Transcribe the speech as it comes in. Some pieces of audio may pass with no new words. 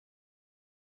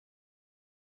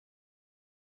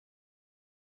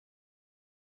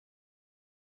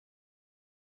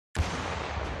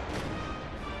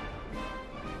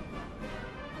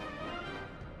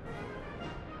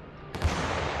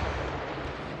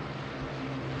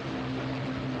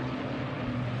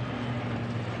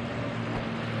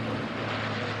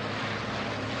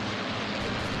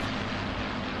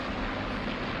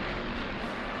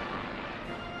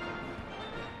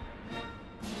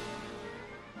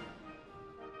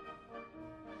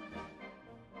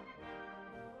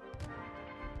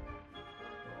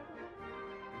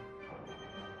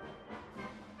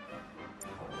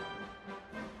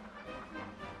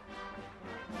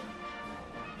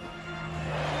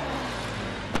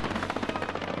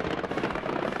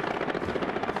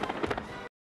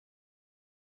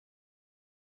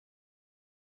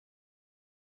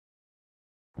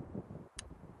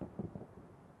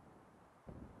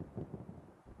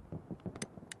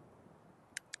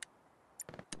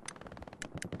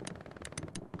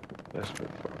That's good.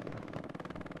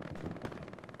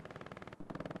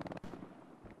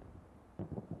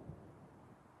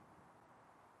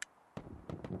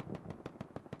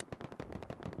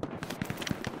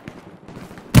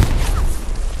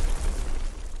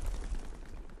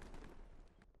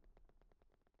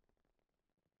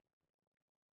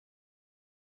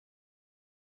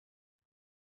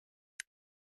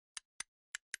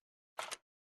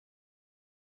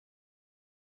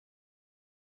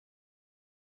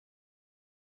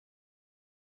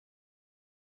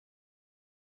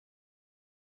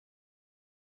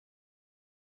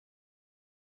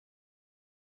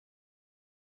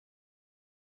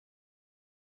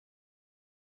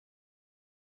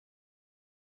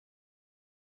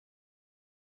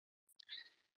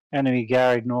 Enemy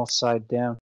Gary, north side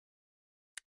down.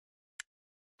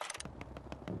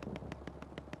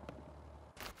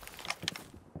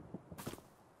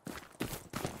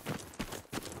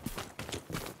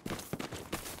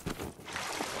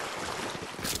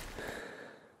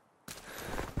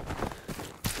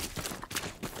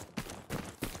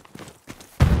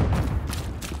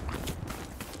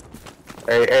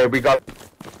 Hey, we got.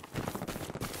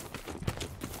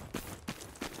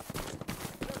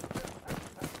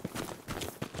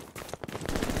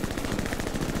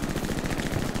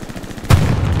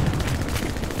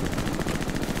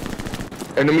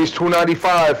 Enemies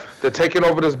 295. They're taking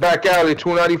over this back alley.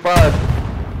 295.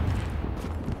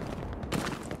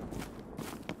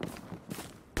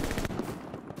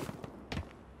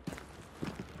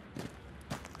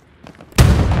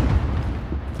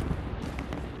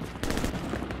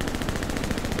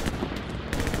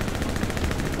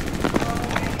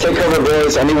 Take cover,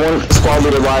 boys. I need one squad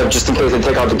leader alive just in case they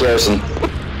take out the garrison.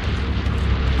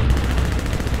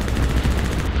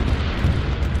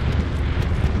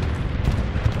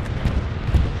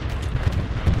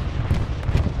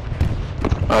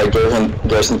 Alright,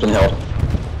 garrison's been held.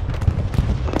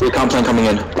 Recon plane coming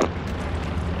in.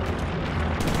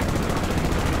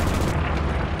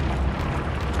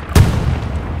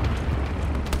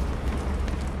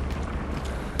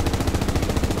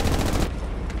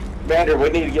 Commander, we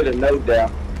need to get a node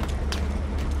down.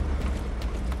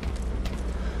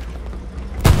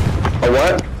 A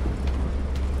what?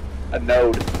 A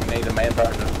node. We need a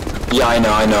manpower node. Yeah,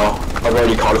 I know. I've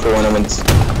already called for one of them.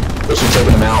 They keep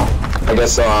taking them out. I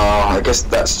guess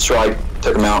that's true. I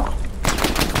took them out.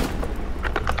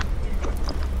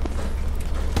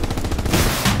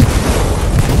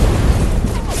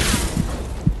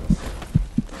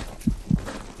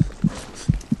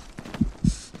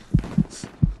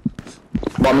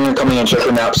 Bomber coming in, check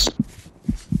your maps.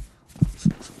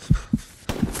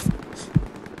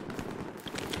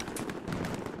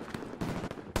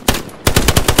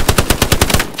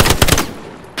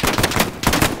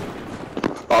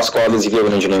 All squad is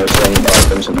given engineer saying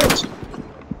them some notes.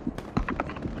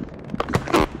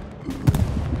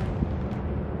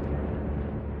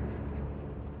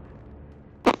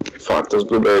 Fuck, those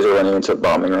blueberries are running into a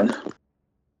bombing run.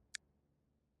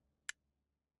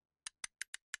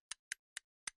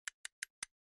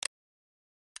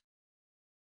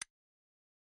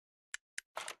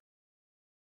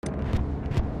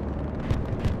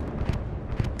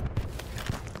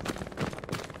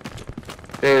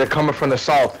 Hey, they're coming from the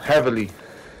south, heavily.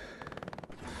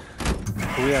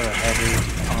 We have a heavy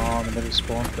on the middle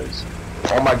spawn, please.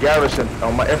 On my garrison,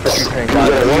 on my infantry tank.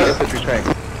 Infantry tank.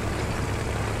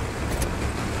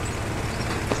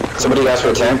 Somebody asked for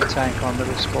a tank? Tank on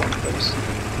middle spawn, please.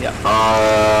 Yeah.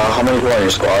 How many people are in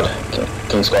your squad?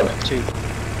 King squad? 2.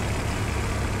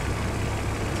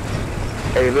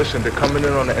 Hey, listen, they're coming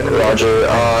in on the enemy. Roger,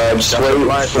 just wait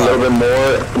for a little bit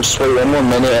more. Just wait 1 more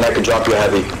minute and I could drop you a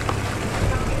heavy.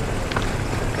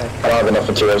 I don't have enough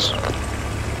materials.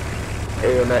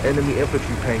 Hey, on that enemy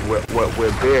infantry tank,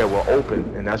 we're there, we're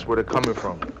open, and that's where they're coming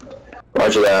from.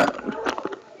 Roger that.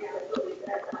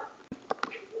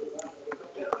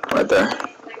 Right there.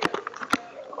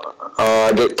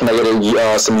 Can I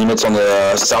get some units on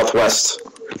the southwest?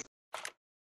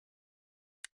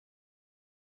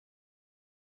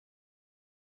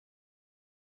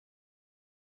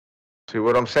 See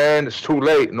what I'm saying? It's too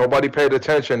late. Nobody paid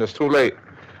attention. It's too late.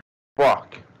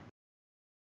 Fuck.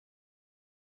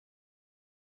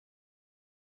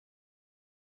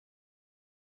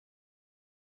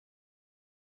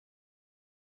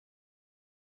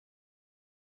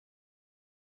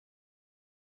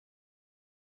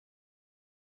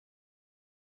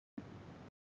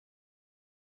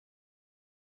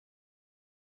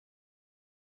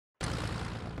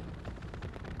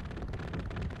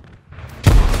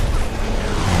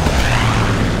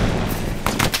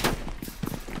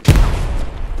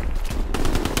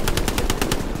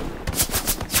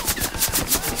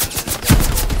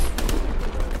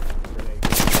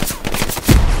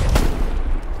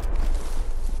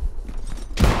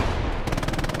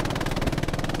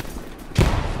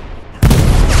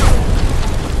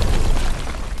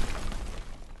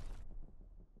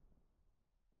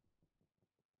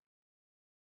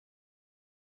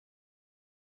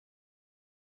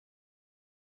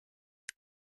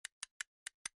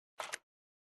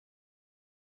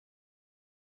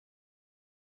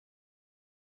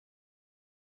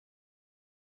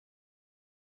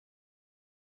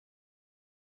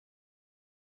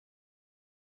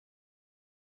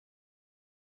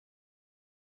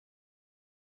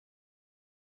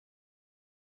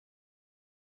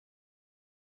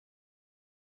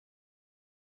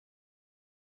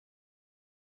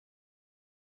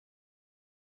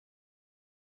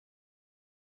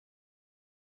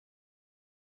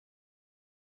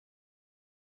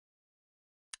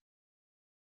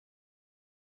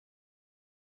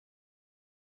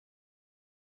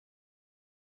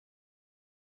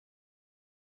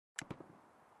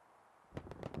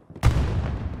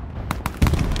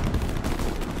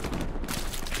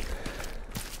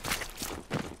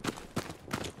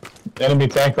 Enemy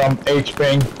tank on H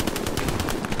ping.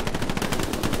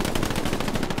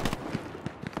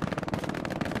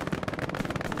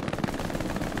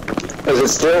 Is it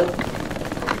still?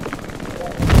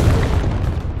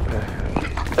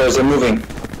 Or is it moving?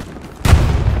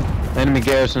 Enemy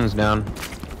garrison's down.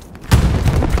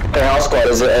 Hey, house squad,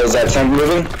 is that tank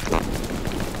moving?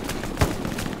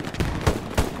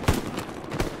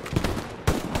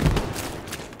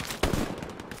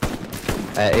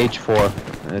 At H4.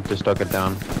 It just took it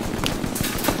down.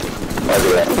 I'll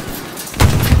do that.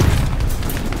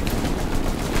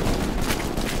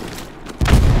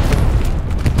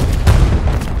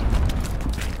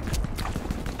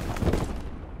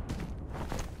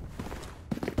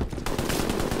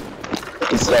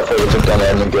 It's that for we took down the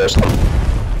enemy garrison.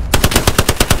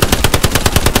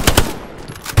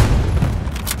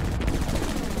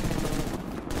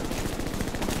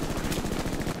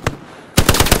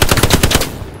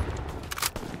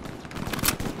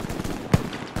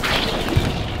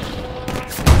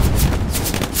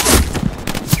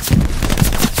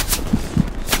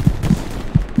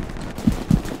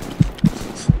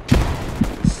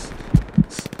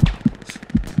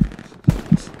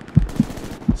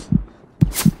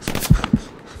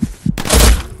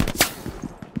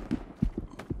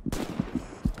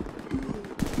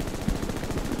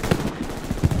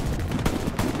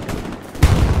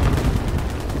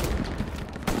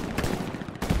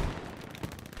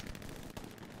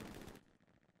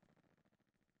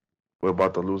 We're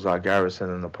about to lose our garrison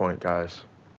in the point, guys.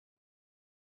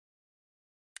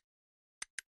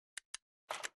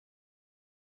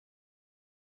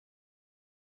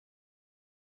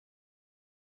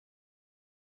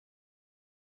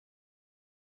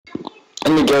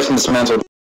 Enemy garrison dismantled.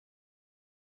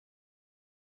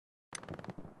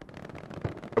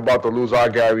 We're about to lose our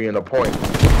Gary in the point.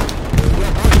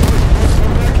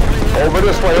 Over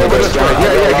this way, over this way.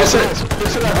 Yeah, get it.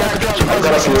 I've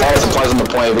got a few lot of supplies on the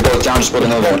point. If it goes down, just put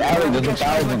another one.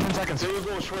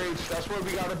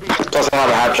 Plus I have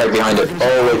a half track behind it.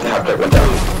 Oh wait, the half track went down.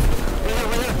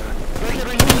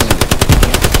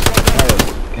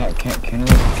 Can you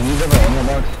give an ammo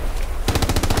box?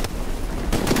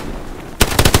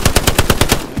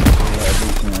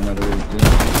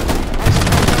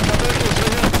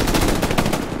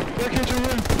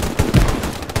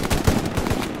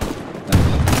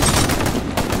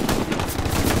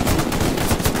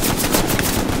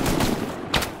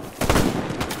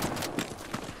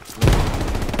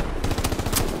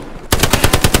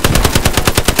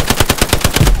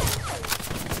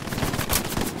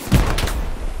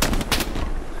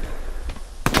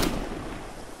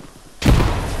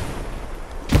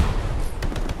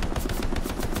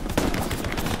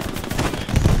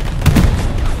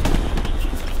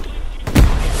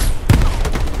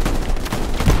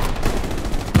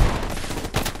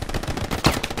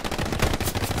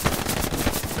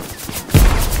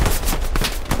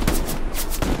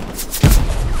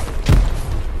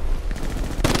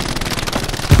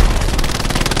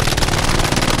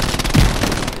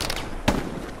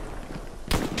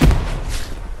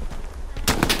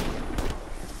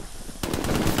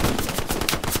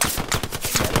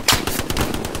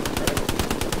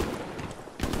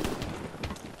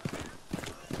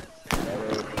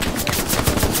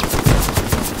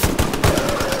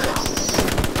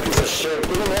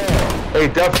 Hey,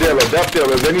 Death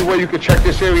Dealer, is there any way you can check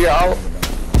this area out?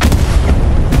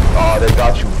 Oh, they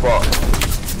got you fucked.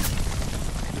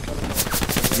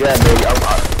 Yeah, baby,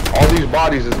 all these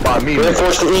bodies is by me.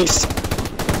 Reinforce the east.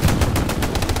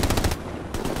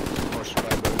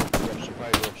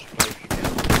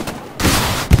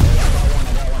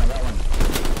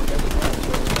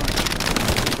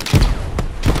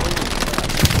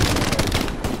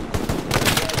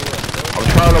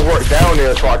 Work down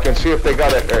there so I can see if they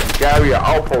got a Gary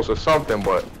outpost or something,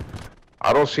 but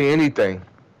I don't see anything.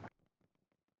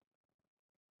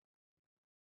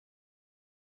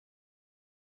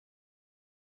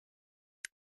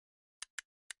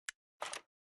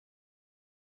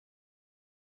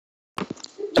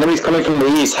 Enemies coming from the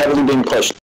east, heavily being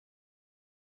pushed.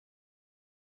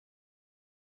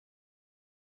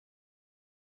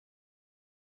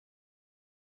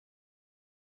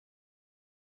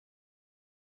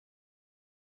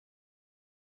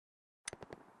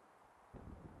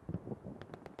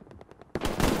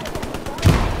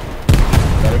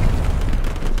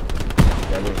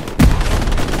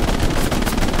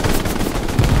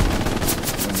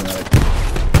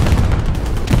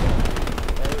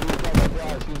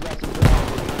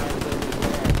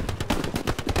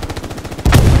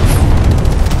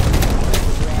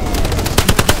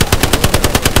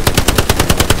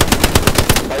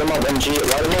 Light him up, MG,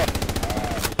 light him up.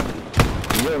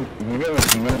 Can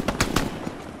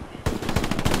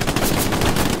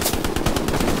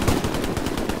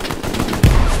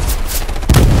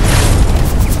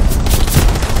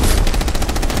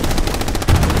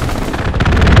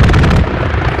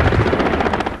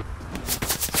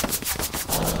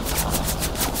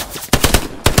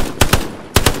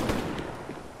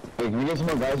we get some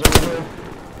more guys over here?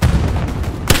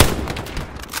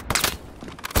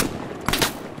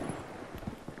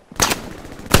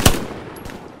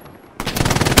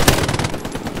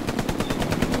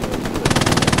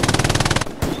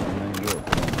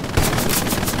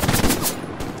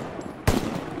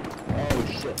 Oh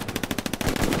shit.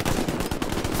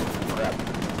 Crap.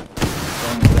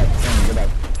 Get back.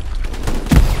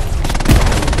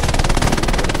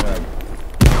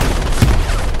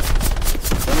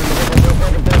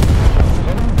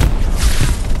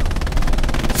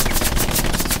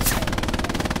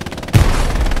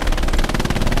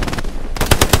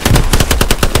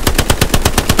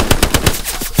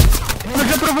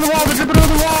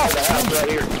 Right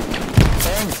here.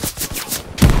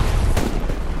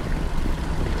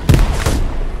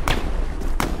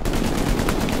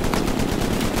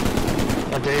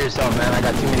 Don't do yourself, man. I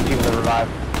got too many people to revive.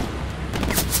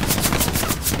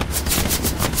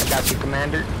 I got you,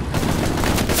 Commander.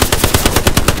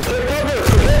 Take cover!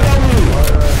 Take cover!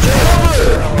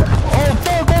 Oh,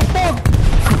 fuck!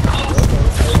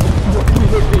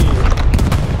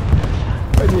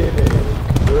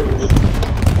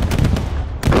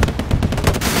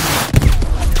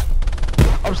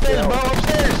 Upstairs, bro,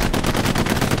 upstairs!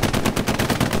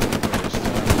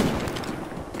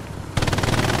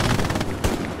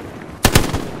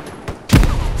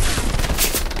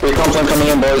 Recon plane coming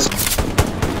in, boys.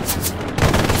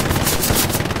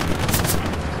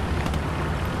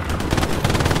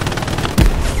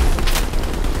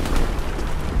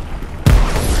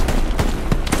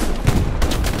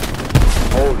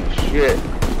 Holy shit.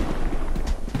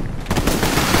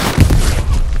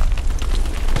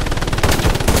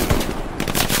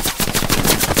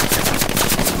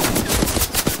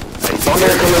 Down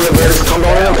there, coming in, boys. Come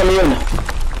down here, coming in.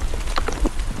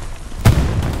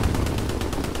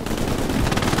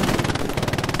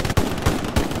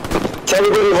 Tell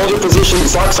everybody hold your position.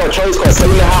 Socks are Charlie Squad. Stay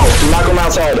in the house. Do not come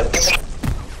outside.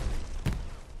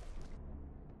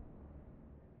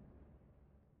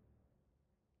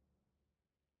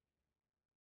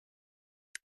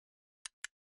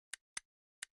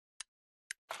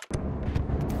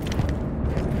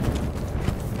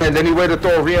 And any way to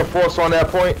throw a reinforce on that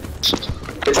point?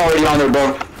 It's already on there,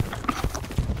 bro.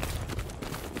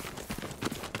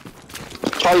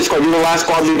 Charlie Squad, you're the last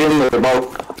squad leader in there,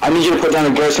 bro. I need you to put down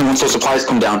a garrison once those supplies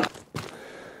come down.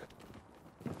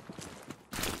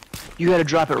 You gotta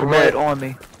drop it Command. right on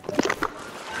me.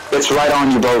 It's right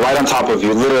on you, bro. Right on top of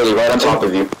you. Literally right on top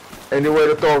of you. Any way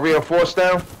to throw a reinforce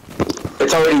down?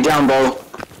 It's already down, bro.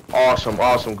 Awesome,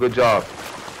 awesome. Good job.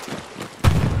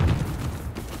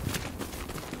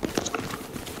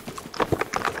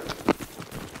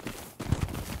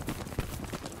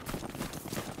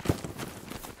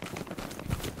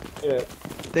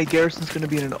 That garrison's gonna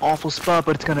be in an awful spot,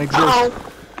 but it's gonna exist.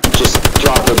 Just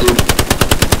drop it, dude.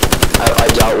 I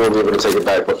doubt we'll be able to take it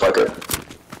back, but fuck it.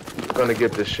 Gonna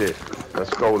get this shit. Let's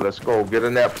go, let's go. Get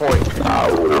in that point. We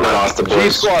lost the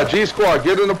boys. G squad,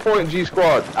 get in the point, G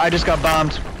squad. I just got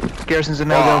bombed. Garrison's a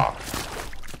no-go. Wow.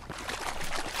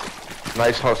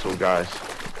 Nice hustle, guys.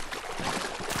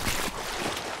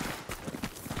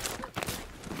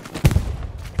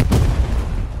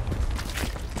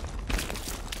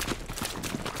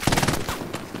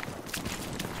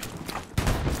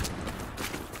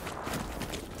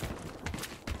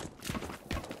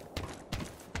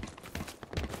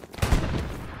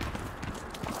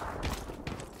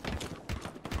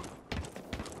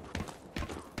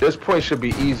 This point should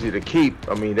be easy to keep.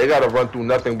 I mean, they gotta run through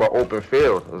nothing but open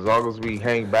field, as long as we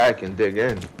hang back and dig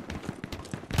in.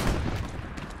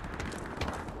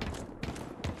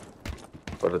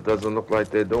 But it doesn't look like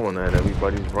they're doing that.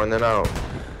 Everybody's running out.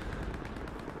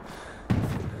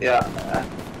 Yeah.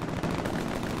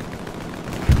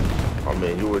 I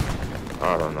mean, you would,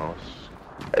 I don't know.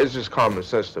 It's just common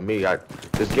sense to me.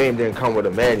 This game didn't come with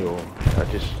a manual. I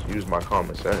just used my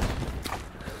common sense.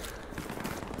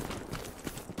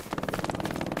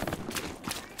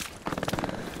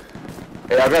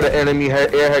 Hey, I got an enemy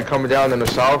airhead coming down in the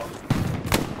south.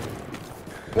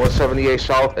 178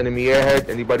 south, enemy airhead.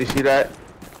 Anybody see that?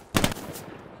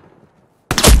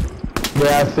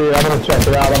 Yeah, I see it. I'm gonna check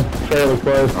it out. I'm fairly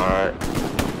close. Alright.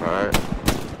 Alright.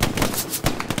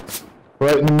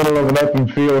 Right in the middle of an open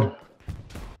field.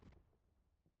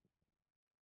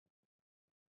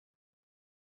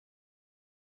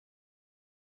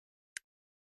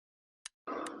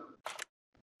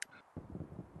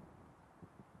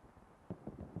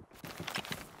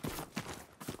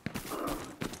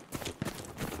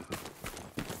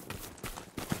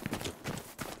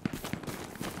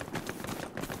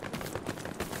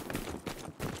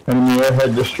 Enemy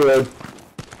airhead destroyed.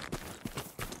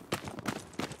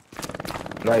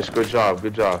 Nice, good job,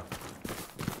 good job.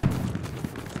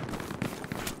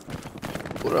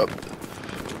 What up?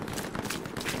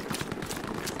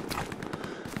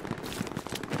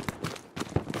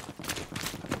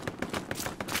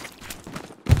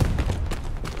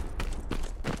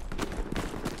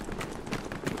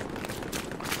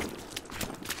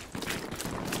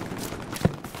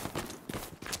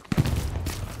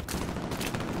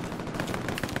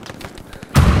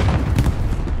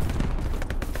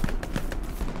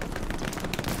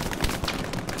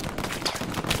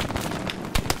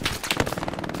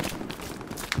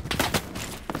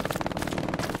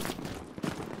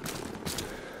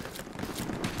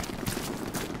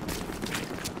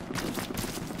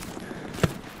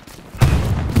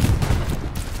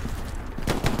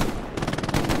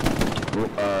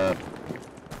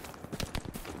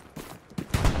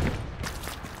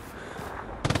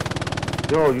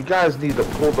 Yo, you guys need to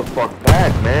pull the fuck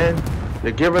back, man.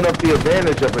 You're giving up the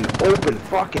advantage of an open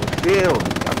fucking field.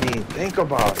 I mean, think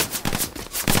about it.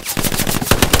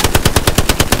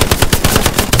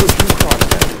 What you caught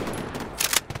that?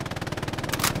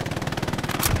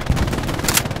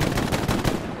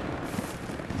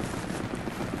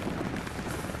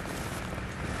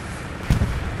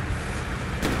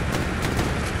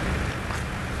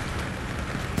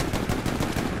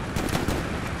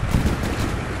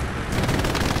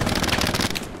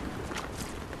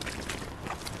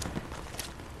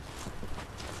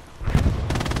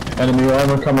 Enemy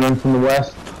armor coming in from the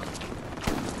west.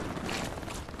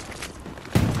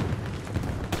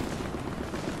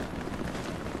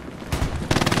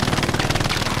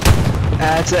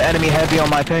 It's an enemy heavy on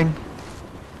my ping.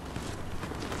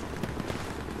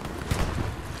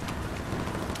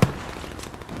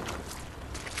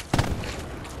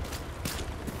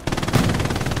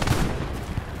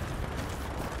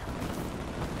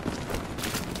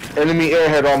 Enemy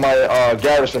airhead on my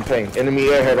garrison ping. Enemy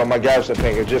airhead on my garrison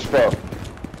ping. It just fell.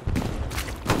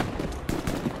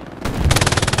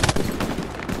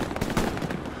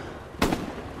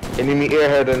 Enemy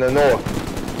airhead in the north.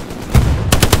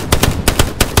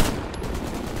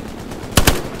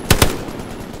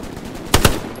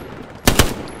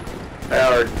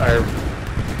 Our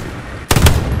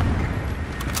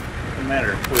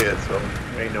commander quit, so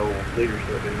there ain't no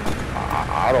leadership anymore.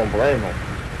 I don't blame him.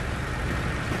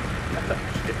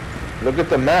 Look at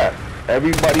the map.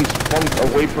 Everybody's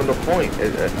away from the point.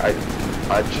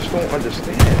 I just don't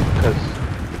understand, because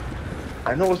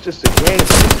I know it's just a game,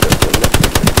 but it's just the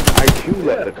IQ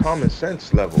level, the common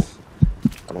sense level.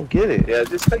 I don't get it. Yeah, it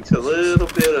just takes a little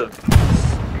bit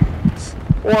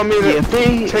of... Well, I mean,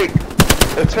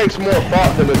 it takes more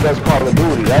thought than it does Call of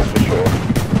Duty, that's for sure.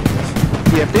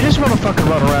 Yeah, if they just want to fucking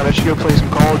run around, I should go play some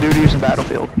Call of Duty or some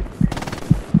Battlefield.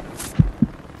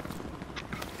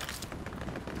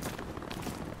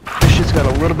 This shit's got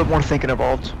a little bit more thinking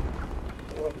involved.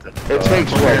 It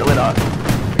takes what? Apparently not.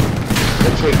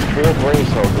 It takes 4 brain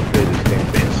cells to play this game.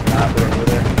 Being sniper over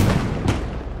there.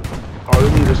 All you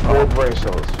need is 4 brain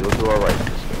cells. You'll do alright.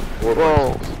 4 brain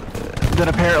Well, cells. then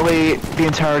apparently the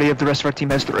entirety of the rest of our team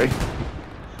has 3.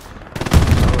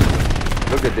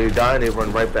 Look at they die and they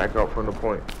run right back up from the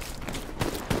point.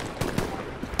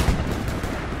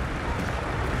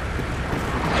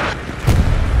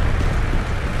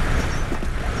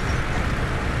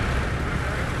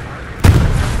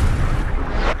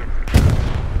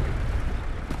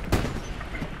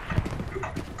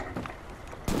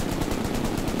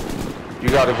 You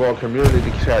gotta go on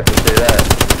community chat to say that.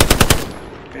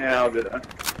 Yeah, I'll do that.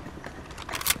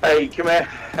 Hey,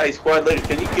 hey, squad leader,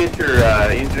 can you get your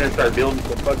engineer and start building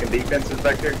some fucking defenses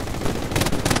back there?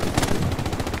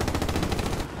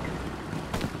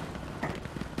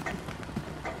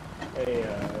 Hey,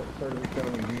 Sergeant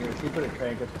Gentleman Junior, should we put a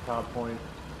tank at the top point?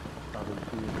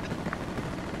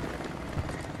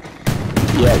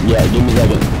 Yeah, give me a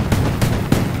second.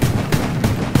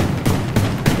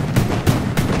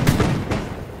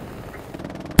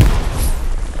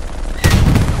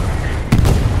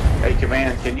 Hey,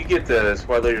 command, can you get the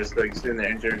squad leaders to send their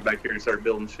engineers back here and start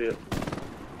building shit?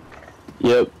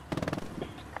 Yep.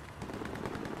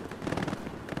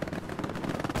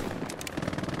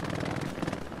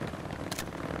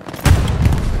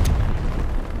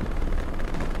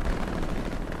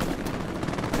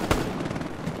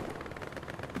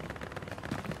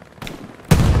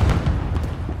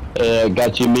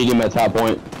 Got you medium at top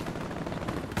point.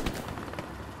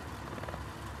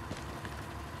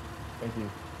 Thank you.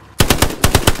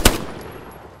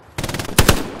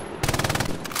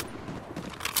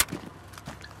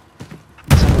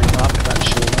 Somebody knocked that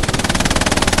shit.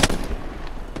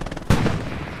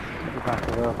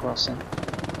 zebra crossing.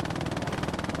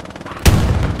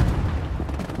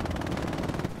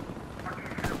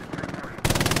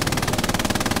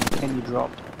 Can you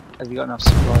drop? Have you got enough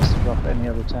supplies to drop any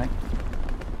other tank?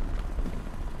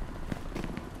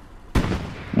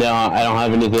 No, I don't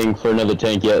have anything for another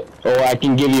tank yet. Oh, I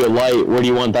can give you a light. Where do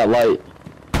you want that light?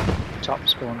 Top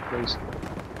spawn, please.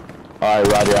 Alright,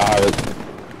 Roger, I'll have it.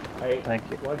 Hey, Thank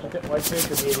you. Why take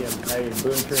the medium? Hey,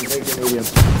 Boom Turn, take the medium.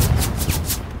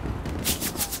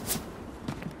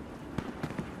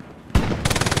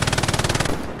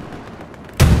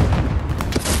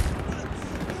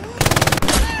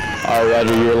 Alright,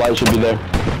 Roger, your light should be there.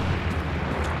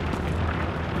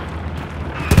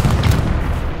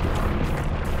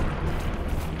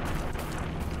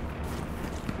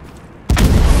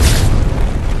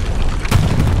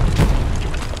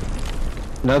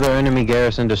 Another enemy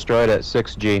garrison destroyed at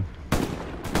 6G.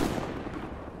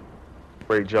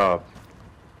 Great job.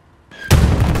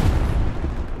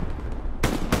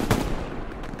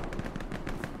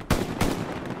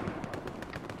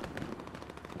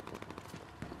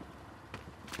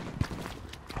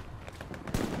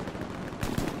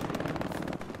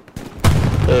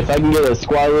 If I can get a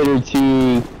squad leader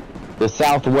to the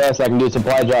southwest, I can do a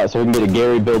supply drop so we can get a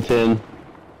Gary built in.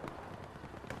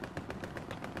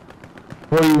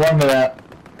 Where do you want it at?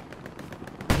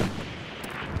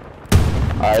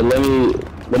 Alright, let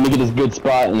me get this good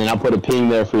spot and then I'll put a ping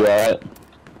there for you, alright?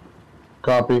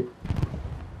 Copy.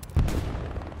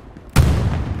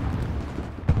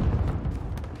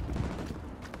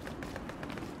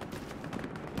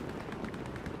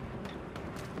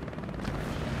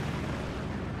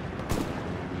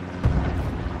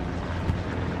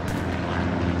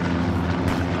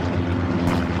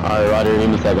 Alright, Roger, give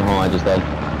me a second. Hold on, I just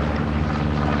died.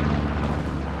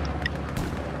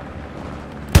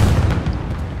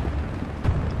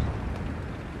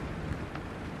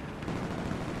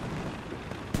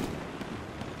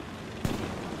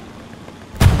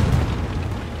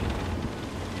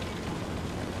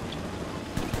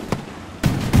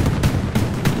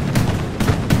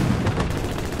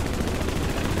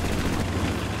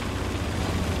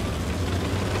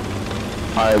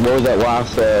 Alright, what was that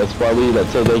last squad lead that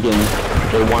said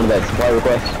they wanted that supply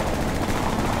request?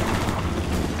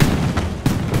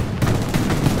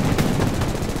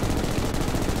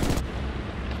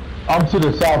 I'm to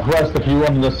the southwest if you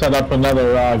wanted to set up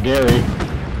another Gary.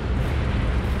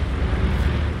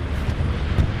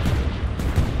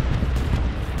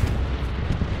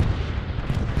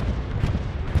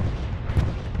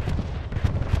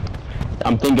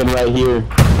 I'm thinking right here.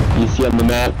 You see on the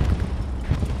map?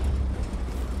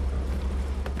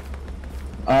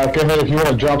 Go ahead, if you want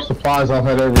to drop supplies, I'll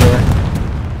head over there.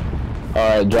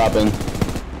 Alright, dropping.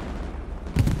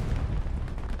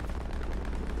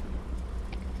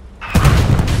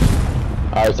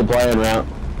 Alright, supply en route.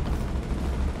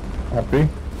 Copy.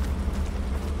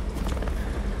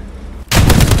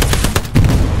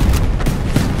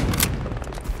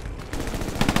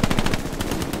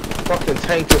 Fucking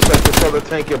tank just let this other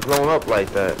tank get blown up like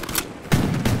that.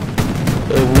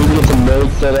 If we can get some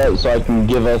nodes set up so I can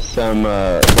give us some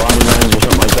bombing lines or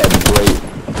something like that, would be great.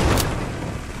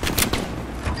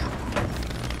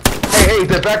 Hey,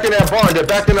 they're back in that barn. They're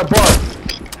back in the barn.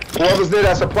 Whoever's near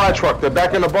that supply truck, they're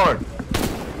back in the barn.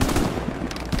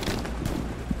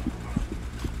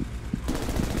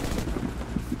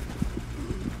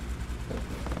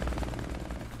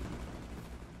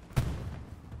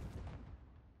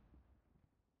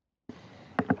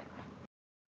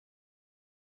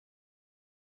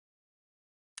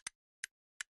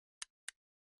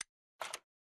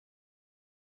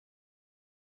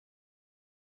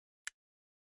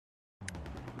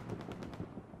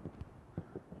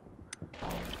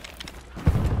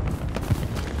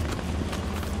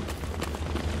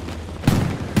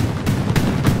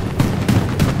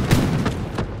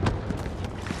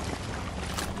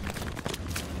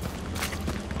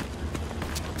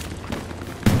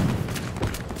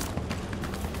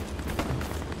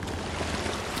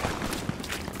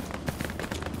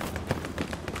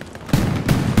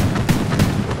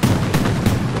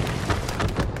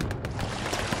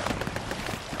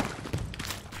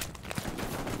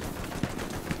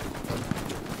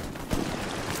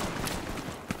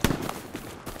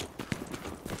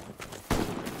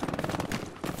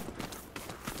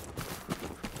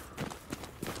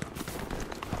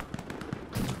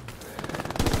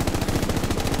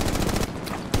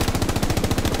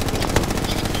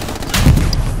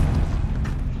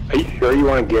 Are you sure you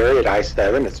want Gary at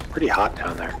I-7? It's pretty hot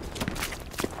down there.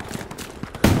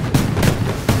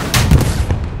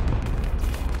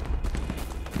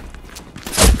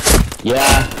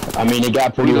 Yeah, I mean, it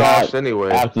got pretty We hot lost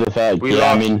anyway. after the fact. We Yeah,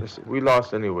 lost. I mean, We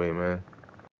lost anyway, man.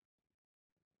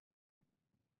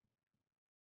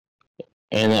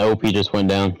 and the OP just went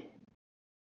down.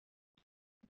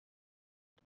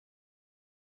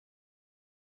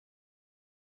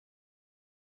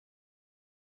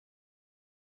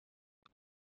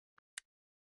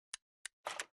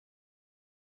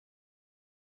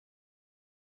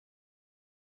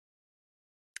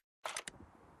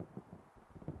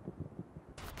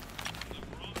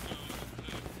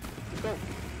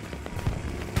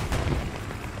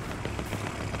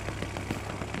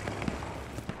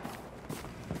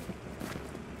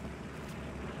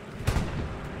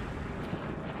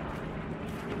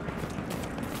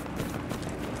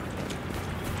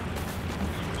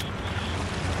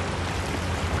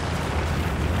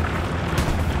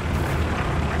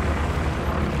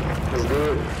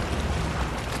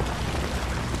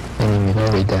 Enemy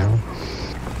very down.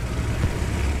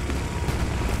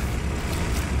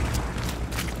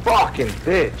 Fucking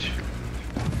bitch.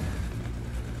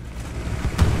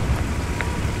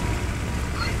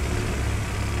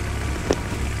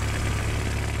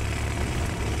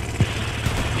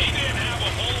 He didn't have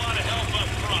a whole lot of help up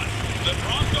front. The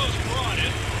Broncos brought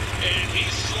it, and he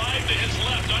slid to his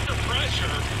left under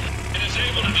pressure and is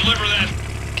able to deliver that.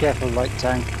 Careful, light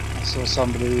tank. I saw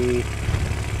somebody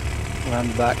around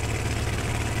the back.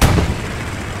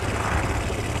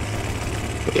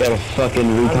 We got a fucking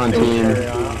recon team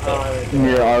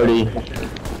near Artie.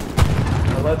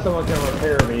 Unless someone can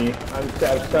repair me, I'm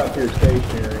stuck here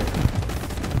stationary.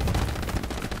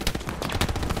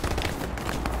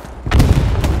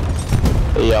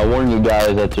 Yeah, I warn you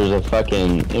guys that there's a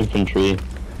fucking infantry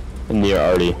near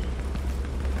Artie.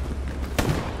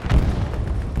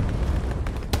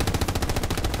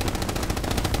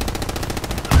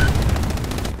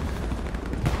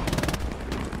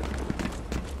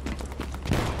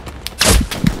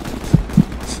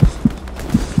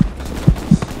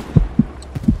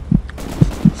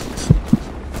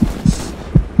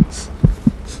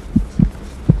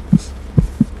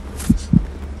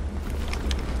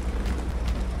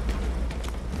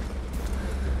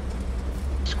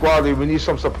 Squaddy, we need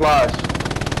some supplies.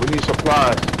 We need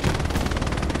supplies.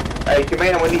 Hey,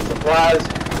 Command, we need supplies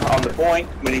on the point.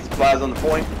 We need supplies on the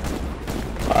point.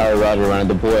 Alright, Roger, run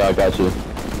the deploy, I got you.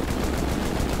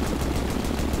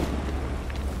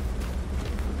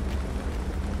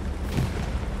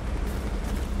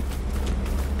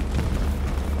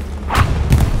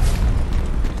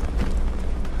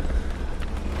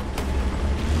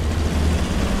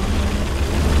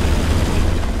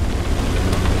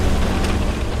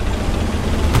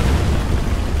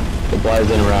 Supplies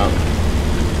en route.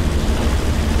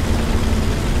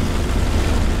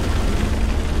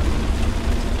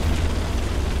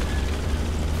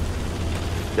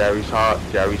 Gary's hot.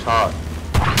 Gary's hot.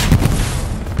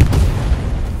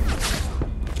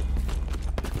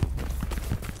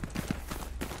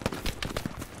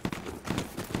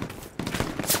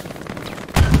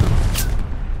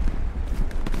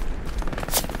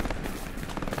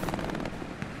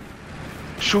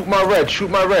 Shoot my red. Shoot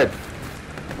my red.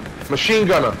 Machine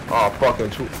gunner. Oh,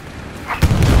 fucking two.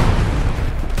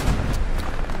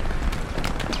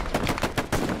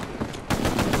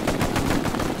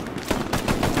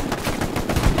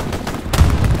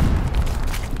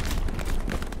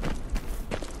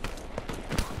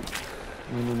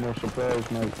 We need more supplies,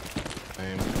 mate.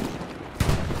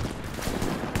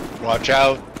 Watch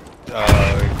out.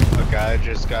 A guy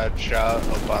just got shot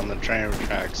up on the train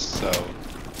tracks, so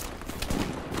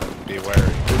be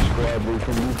wary. Squad,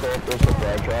 can you call up this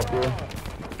supply drop here?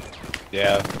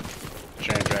 Yeah.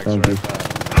 Train tracks Thank right you. by.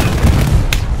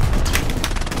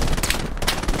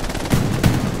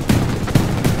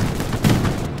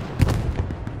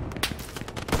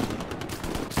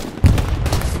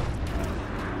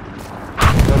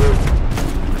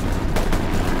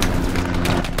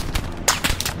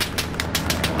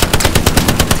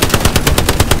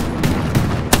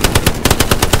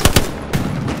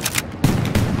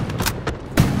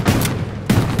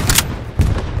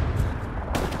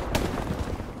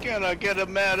 Can I get a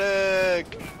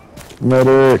medic?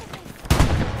 Medic!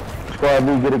 Squad,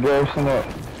 we get a garrison up.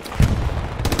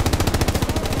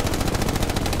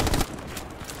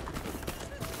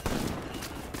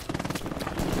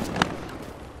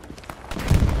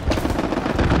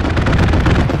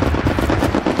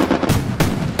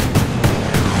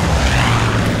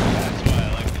 That's what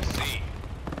I like to see.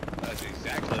 That's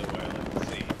exactly what I like to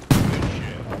see. Good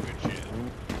shit, good shit.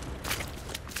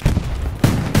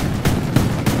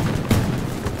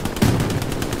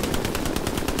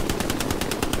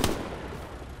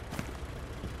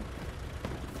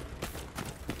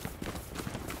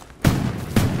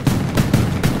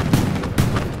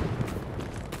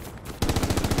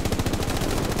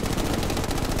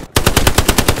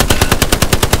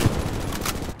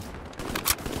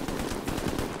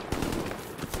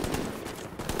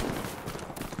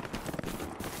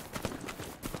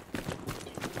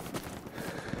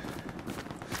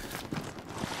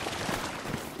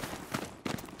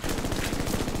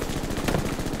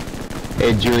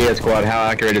 Hey, Juliet squad, how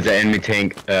accurate is that enemy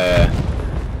tank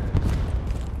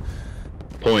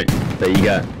point that you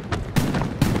got?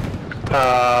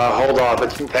 Hold off.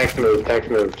 Tank's moved. Tank's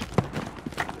moved.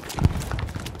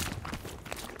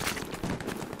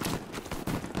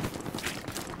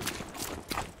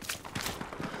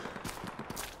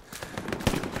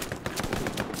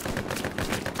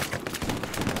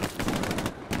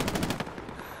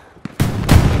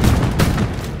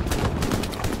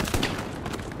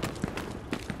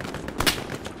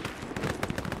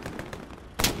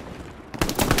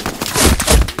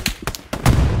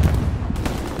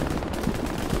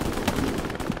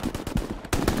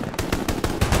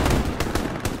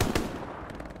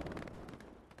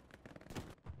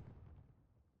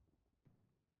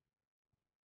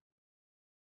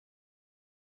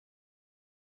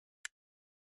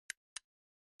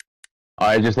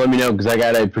 Alright, just let me know, because I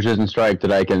got a precision strike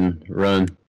that I can run.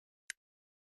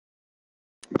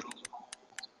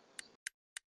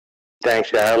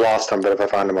 Thanks, yeah, I lost him, but if I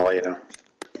find him, I'll let you know.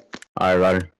 Alright,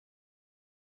 Roger.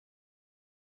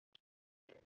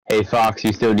 Hey, Fox,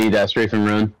 you still need that strafing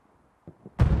run?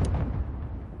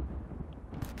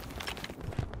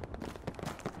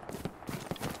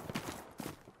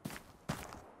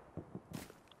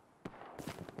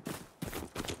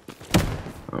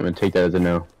 I'm gonna take that as a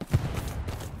no.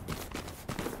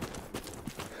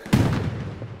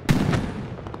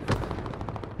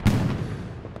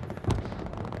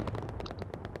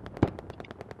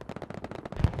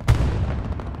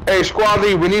 Hey, squad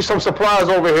lead, we need some supplies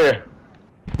over here.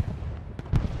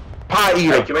 Pie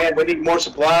eater. Hey, command, we need more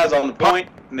supplies on the point.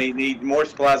 We need more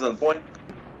supplies on the point.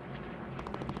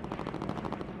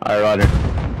 Alright, Roger.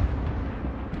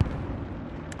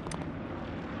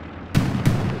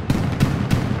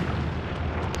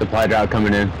 Supply drop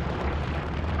coming in.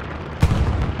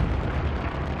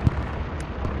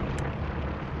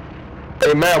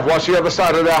 Hey, Mav, watch the other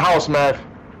side of that house, Mav.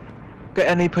 Got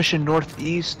enemy pushing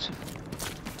northeast.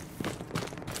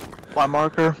 My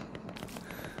marker.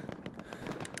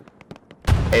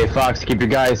 Hey, Fox, keep your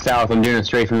guys south. I'm doing a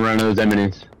strafing run of those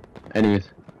enemies.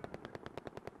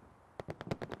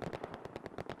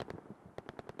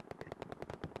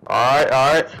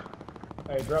 Alright.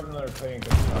 Hey, drop another tank.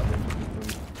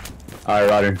 Alright,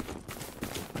 Roger.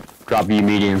 Drop you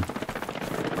medium.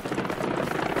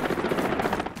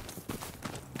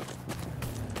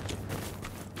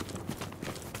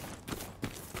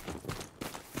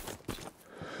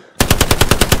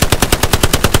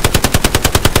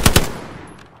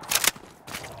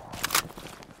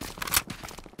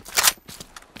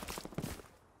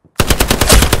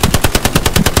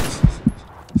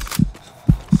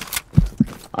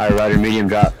 Alright, Roger, medium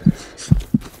drop.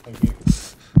 Thank you.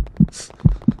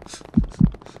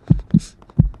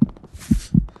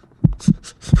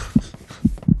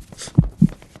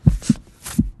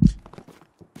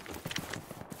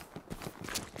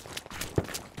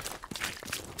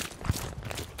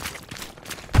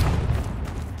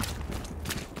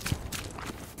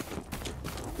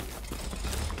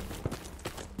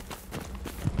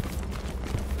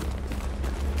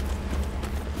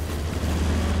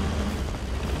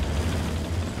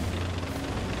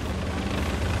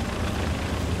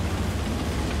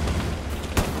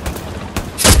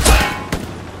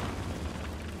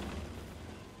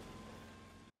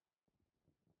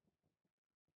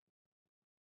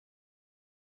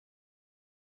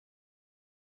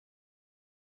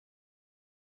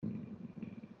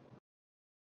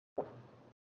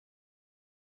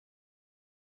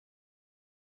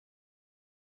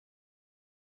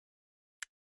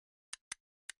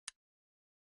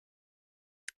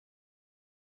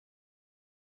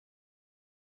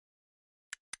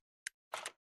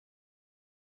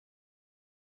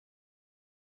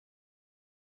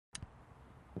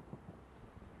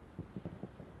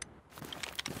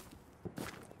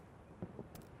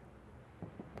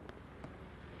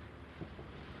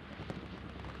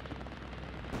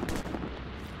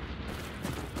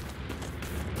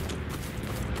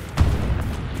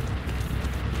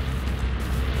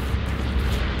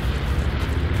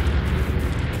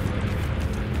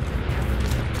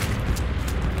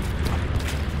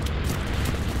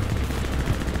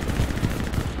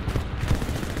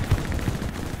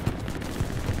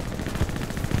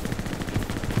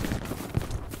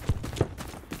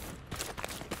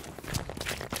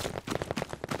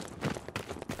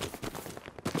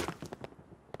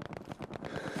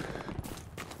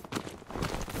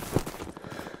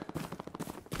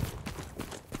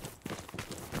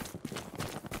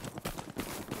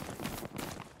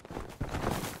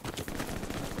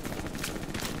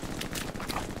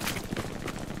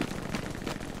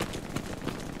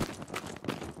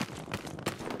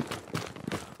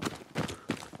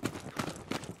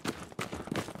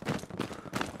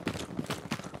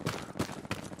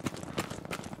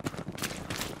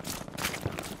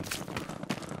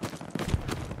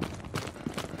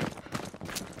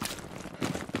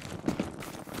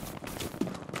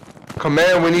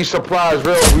 Command, we need supplies,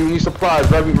 we need supplies,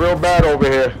 real bad over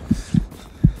here.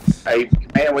 Hey,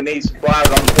 man, we need supplies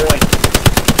on point.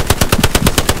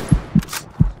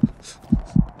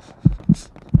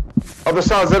 Other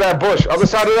sides of that bush, other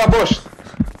side of that bush.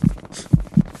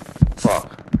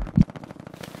 Fuck.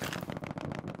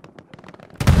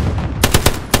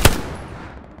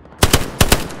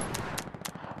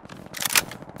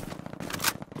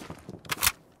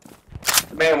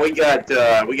 Man, we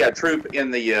got troop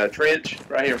in the trench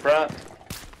right here in front.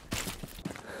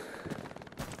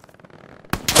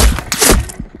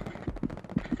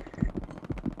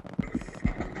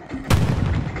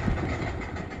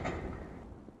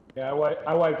 Yeah,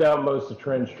 I wiped out most of the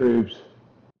trench troops.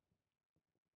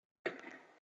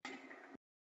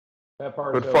 That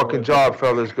part's Good fucking job,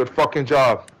 fellas. Good fucking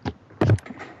job.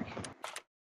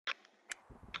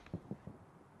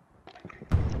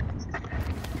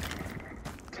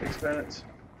 Minutes.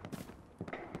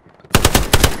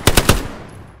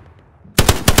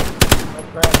 I'll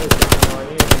crash this down. I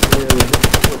need to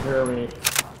repair me.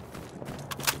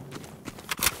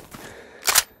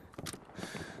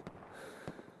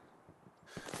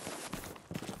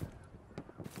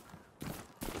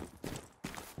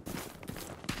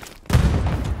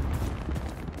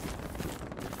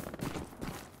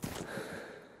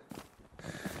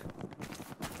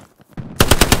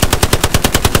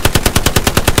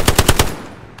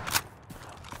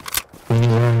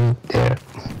 There.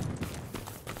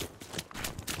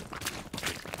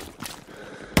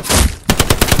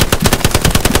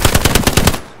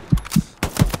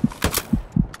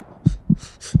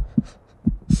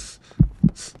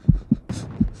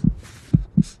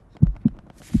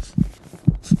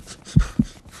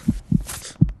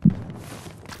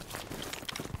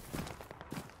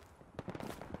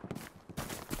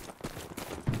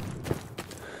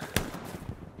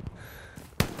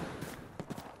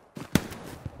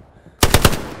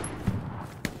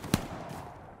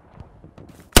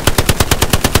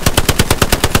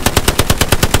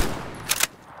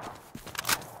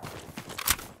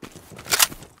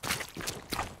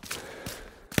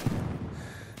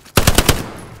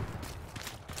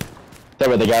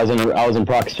 Sorry about the guys, I was in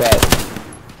Proc's chat.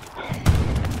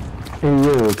 Hey,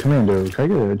 yo, Commander, can I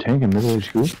get a tank in middle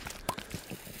HQ?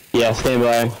 Yeah, stand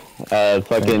by.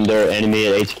 Fucking, they're enemy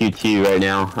at HQ2 right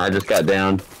now. I just got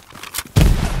down.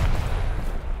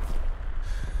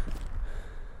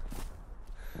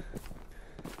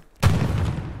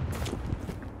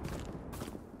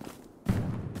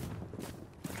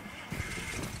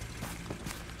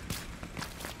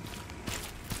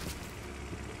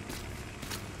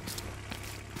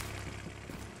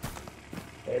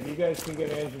 If you guys can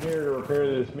get an engineer to repair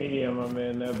this medium I'm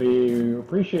in, that'd be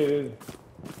appreciated.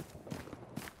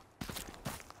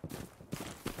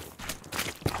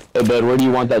 Hey, bud, where do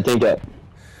you want that tank at?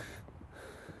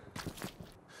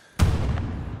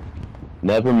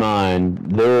 Never mind.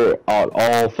 They're at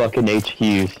all fucking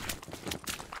HQs.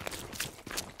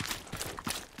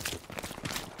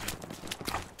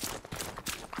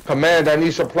 Command, I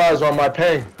need supplies on my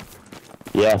ping.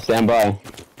 Yeah, stand by.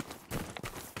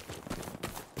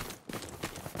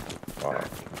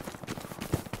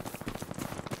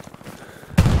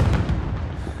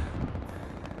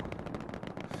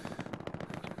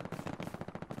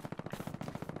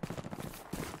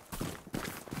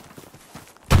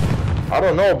 I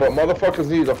don't know, but motherfuckers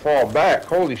need to fall back.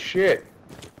 Holy shit.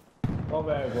 Fall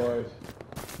back, boys.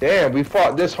 Damn, we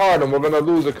fought this hard and we're gonna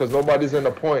lose it because nobody's in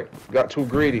the point. Got too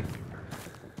greedy.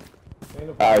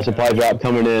 Alright, supply drop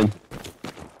coming in.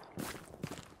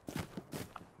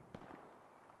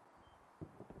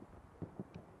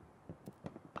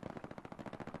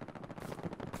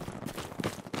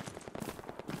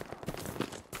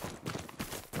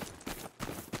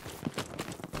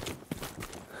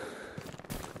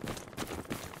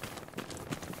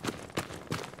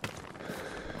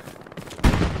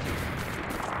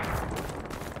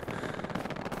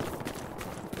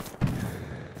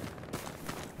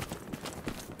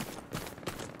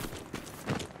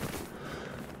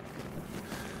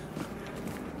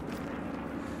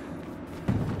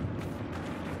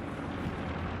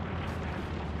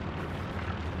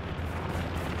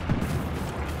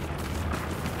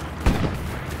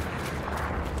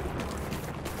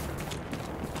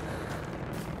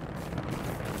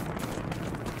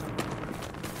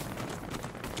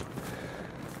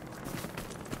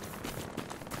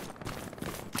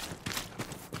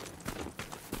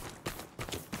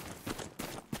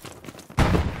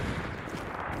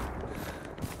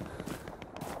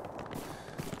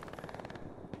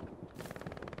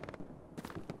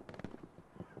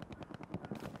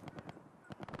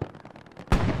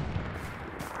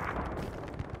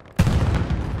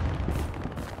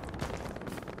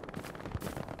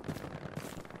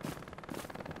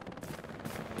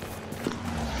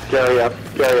 Gary up,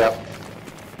 Gary up.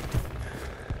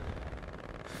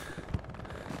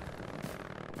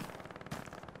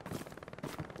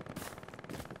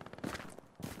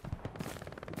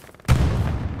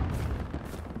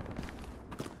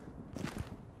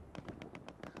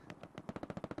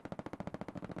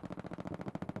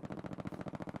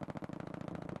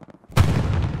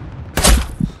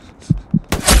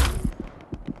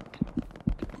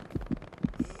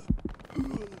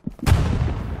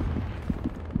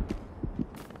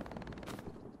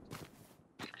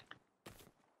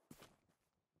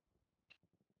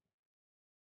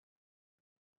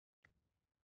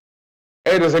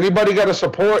 Hey, does anybody got a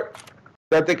support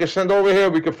that they can send over here?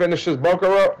 We can finish this bunker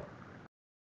up.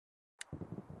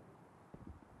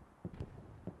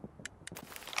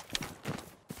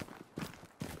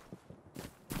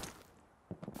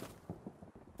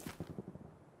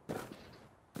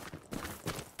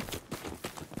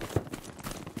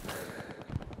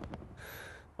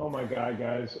 Oh my god,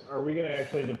 guys. Are we gonna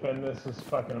actually defend this? This is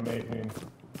fucking amazing.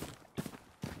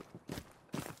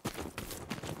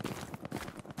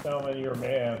 Tell me you're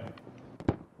mad.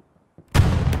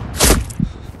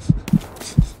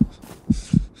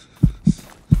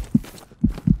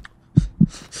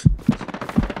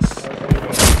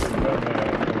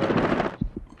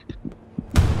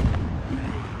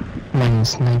 My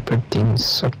sniper team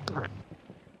sucked.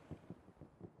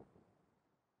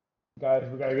 Guys,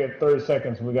 we gotta get 30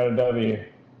 seconds and we got a W.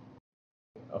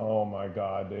 Oh my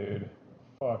god, dude.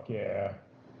 Fuck yeah.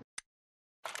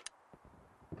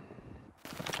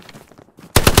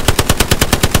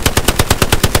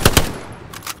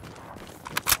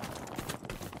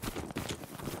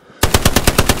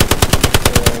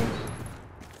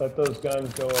 Let those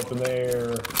guns go up in the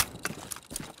air.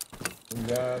 We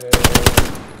got it.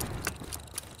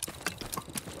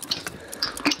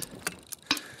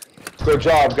 Good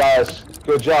job, guys.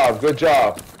 Good job. Good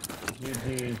job.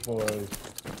 GG's, boys.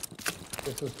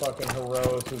 This is fucking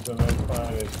heroism at its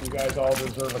finest. You guys all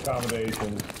deserve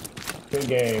accommodations. Good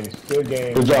games. Good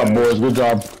games. Good job, boys. Good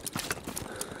job.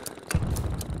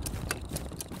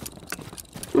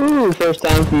 Ooh, first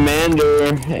time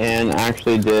commander, and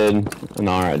actually did an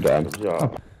alright job. Good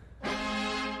job.